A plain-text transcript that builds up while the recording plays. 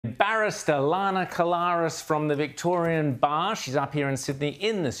barrister Lana Collaris from the Victorian Bar. She's up here in Sydney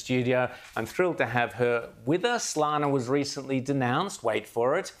in the studio. I'm thrilled to have her with us. Lana was recently denounced, wait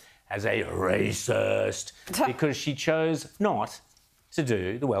for it, as a racist because she chose not to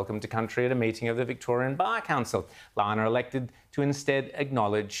do the Welcome to Country at a meeting of the Victorian Bar Council. Lana elected to instead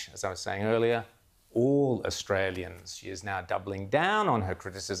acknowledge, as I was saying earlier, all Australians. She is now doubling down on her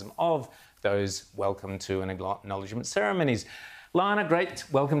criticism of those welcome to and acknowledgement ceremonies. Lana, great.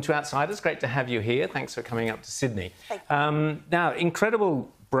 Welcome to Outsiders. Great to have you here. Thanks for coming up to Sydney. Thank you. Now, incredible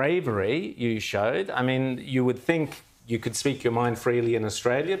bravery you showed. I mean, you would think you could speak your mind freely in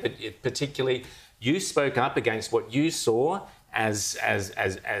Australia, but particularly you spoke up against what you saw as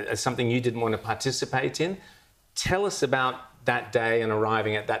something you didn't want to participate in. Tell us about that day and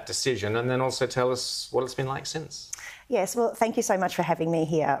arriving at that decision, and then also tell us what it's been like since. Yes, well, thank you so much for having me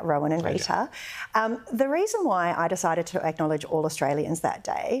here, Rowan and Rita. The reason why I decided to acknowledge all Australians that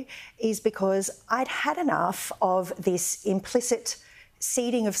day is because I'd had enough of this implicit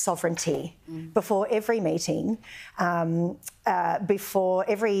ceding of sovereignty before every meeting, before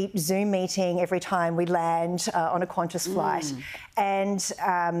every Zoom meeting, every time we land on a Qantas flight.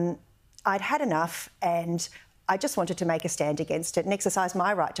 And I'd had enough, and I just wanted to make a stand against it and exercise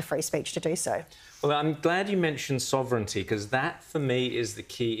my right to free speech to do so. Well, I'm glad you mentioned sovereignty, because that, for me, is the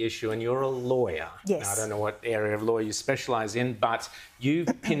key issue. And you're a lawyer. Yes. Now, I don't know what area of law you specialise in, but you've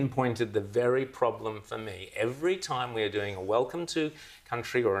pinpointed the very problem for me. Every time we are doing a welcome to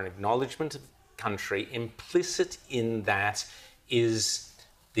country or an acknowledgement of country, implicit in that is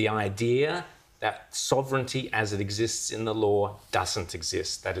the idea that sovereignty as it exists in the law doesn't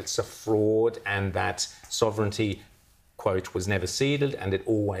exist, that it's a fraud, and that sovereignty, quote, was never ceded, and it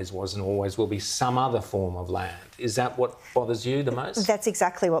always was and always will be some other form of land. Is that what bothers you the most? That's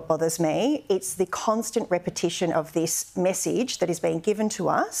exactly what bothers me. It's the constant repetition of this message that is being given to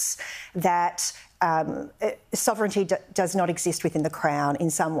us that sovereignty does not exist within the Crown in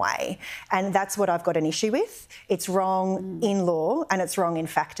some way. And that's what I've got an issue with. It's wrong in law and it's wrong in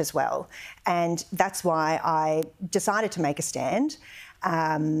fact as well. And that's why I decided to make a stand.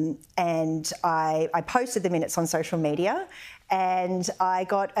 And I posted the minutes on social media, and I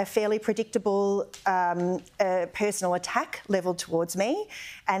got a fairly predictable personal attack levelled towards me.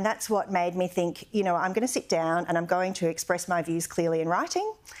 And that's what made me think, you know, I'm going to sit down and I'm going to express my views clearly in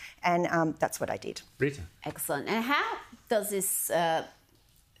writing. And that's what I did. Rita. Excellent. And how does this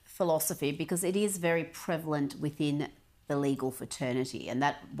philosophy, because it is very prevalent within the legal fraternity, and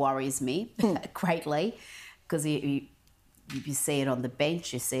that worries me greatly, because you see it on the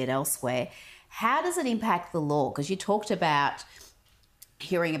bench, you see it elsewhere. How does it impact the law? Because you talked about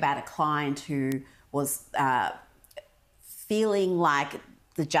hearing about a client who was feeling like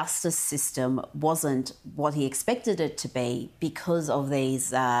the justice system wasn't what he expected it to be because of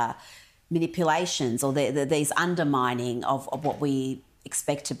these manipulations or these undermining of what we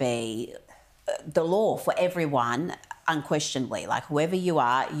expect to be the law for everyone, unquestionably. Like, whoever you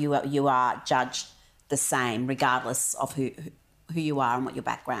are judged the same, regardless of who you are and what your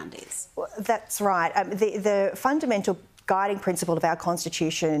background is. Well, that's right. The fundamental guiding principle of our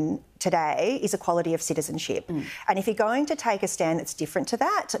Constitution today is equality of citizenship. And if you're going to take a stand that's different to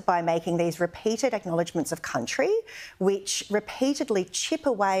that by making these repeated acknowledgements of country, which repeatedly chip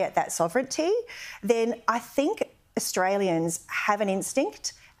away at that sovereignty, then I think Australians have an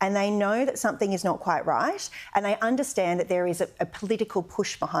instinct and they know that something is not quite right, and they understand that there is a political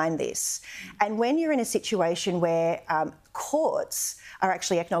push behind this. And when you're in a situation where courts are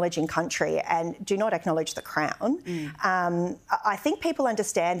actually acknowledging country and do not acknowledge the Crown, I think people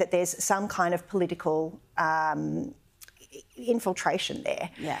understand that there's some kind of political infiltration there.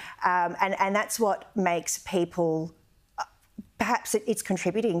 Yeah. And that's what makes people... Perhaps it's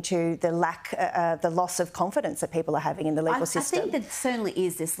contributing to the the loss of confidence that people are having in the legal system. I think there certainly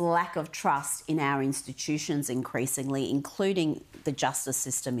is this lack of trust in our institutions increasingly, including the justice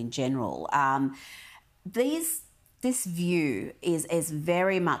system in general. This view is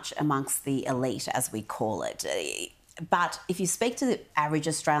very much amongst the elite, as we call it. But if you speak to the average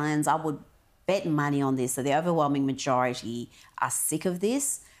Australians, I would bet money on this, that the overwhelming majority are sick of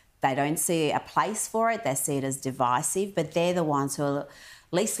this. They don't see a place for it. They see it as divisive, but they're the ones who are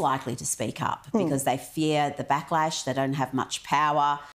least likely to speak up because they fear the backlash. They don't have much power.